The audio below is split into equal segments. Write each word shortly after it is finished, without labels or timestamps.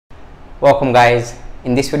Welcome guys.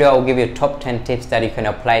 In this video I will give you top 10 tips that you can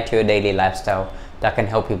apply to your daily lifestyle that can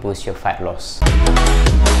help you boost your fat loss.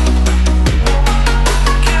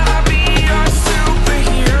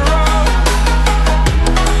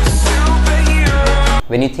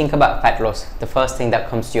 When you think about fat loss, the first thing that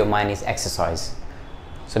comes to your mind is exercise.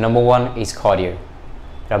 So number one is cardio.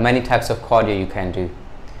 There are many types of cardio you can do.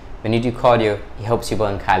 When you do cardio, it helps you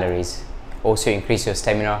burn calories, also increase your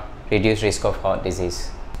stamina, reduce risk of heart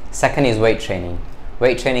disease. Second is weight training.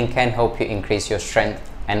 Weight training can help you increase your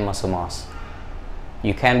strength and muscle mass.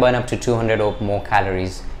 You can burn up to 200 or more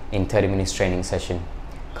calories in 30 minutes training session.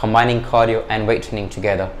 Combining cardio and weight training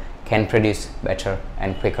together can produce better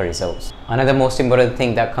and quicker results. Another most important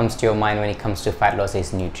thing that comes to your mind when it comes to fat loss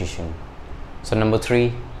is nutrition. So number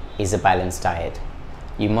three is a balanced diet.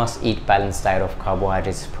 You must eat balanced diet of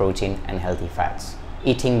carbohydrates, protein and healthy fats.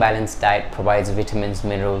 Eating balanced diet provides vitamins,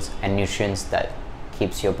 minerals and nutrients that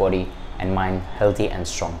keeps your body and mind healthy and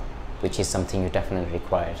strong, which is something you definitely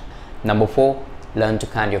require. Number four, learn to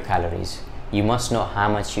count your calories. You must know how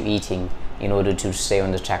much you're eating in order to stay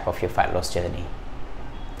on the track of your fat loss journey.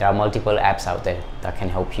 There are multiple apps out there that can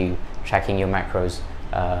help you tracking your macros,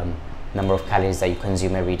 number of calories that you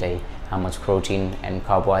consume every day, how much protein and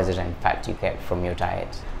carbohydrate and fat you get from your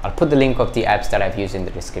diet. I'll put the link of the apps that I've used in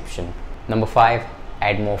the description. Number five,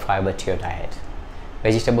 add more fiber to your diet.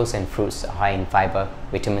 Vegetables and fruits are high in fiber,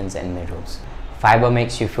 vitamins and minerals. Fiber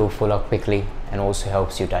makes you feel fuller quickly and also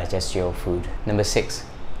helps you digest your food. Number six,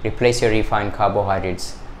 replace your refined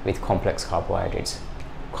carbohydrates with complex carbohydrates.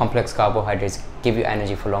 Complex carbohydrates give you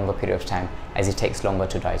energy for a longer period of time as it takes longer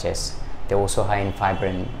to digest. They're also high in fiber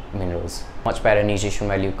and minerals. Much better nutrition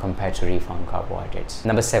value compared to refined carbohydrates.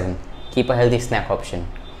 Number seven, keep a healthy snack option.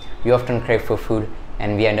 We often crave for food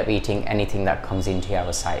and we end up eating anything that comes into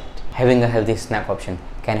our sight. Having a healthy snack option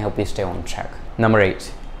can help you stay on track. Number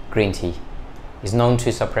eight, green tea is known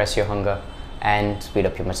to suppress your hunger and speed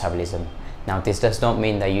up your metabolism. Now this does not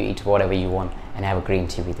mean that you eat whatever you want and have a green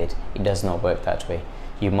tea with it. It does not work that way.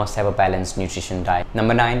 You must have a balanced nutrition diet.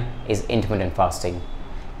 Number nine is intermittent fasting.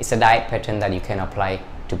 It's a diet pattern that you can apply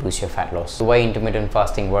to boost your fat loss. The way intermittent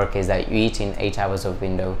fasting works is that you eat in 8 hours of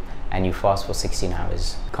window and you fast for 16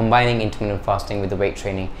 hours. Combining intermittent fasting with the weight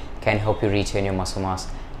training can help you retain your muscle mass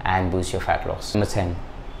and boost your fat loss. Number 10,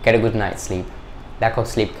 get a good night's sleep. Lack of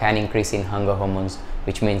sleep can increase in hunger hormones,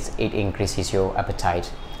 which means it increases your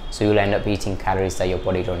appetite. So you'll end up eating calories that your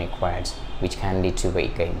body don't require, which can lead to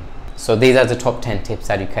weight gain. So these are the top 10 tips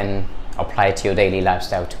that you can apply to your daily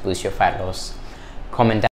lifestyle to boost your fat loss.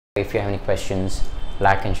 Comment down below if you have any questions,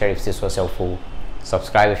 like and share if this was helpful.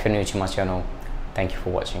 Subscribe if you're new to my channel. Thank you for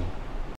watching.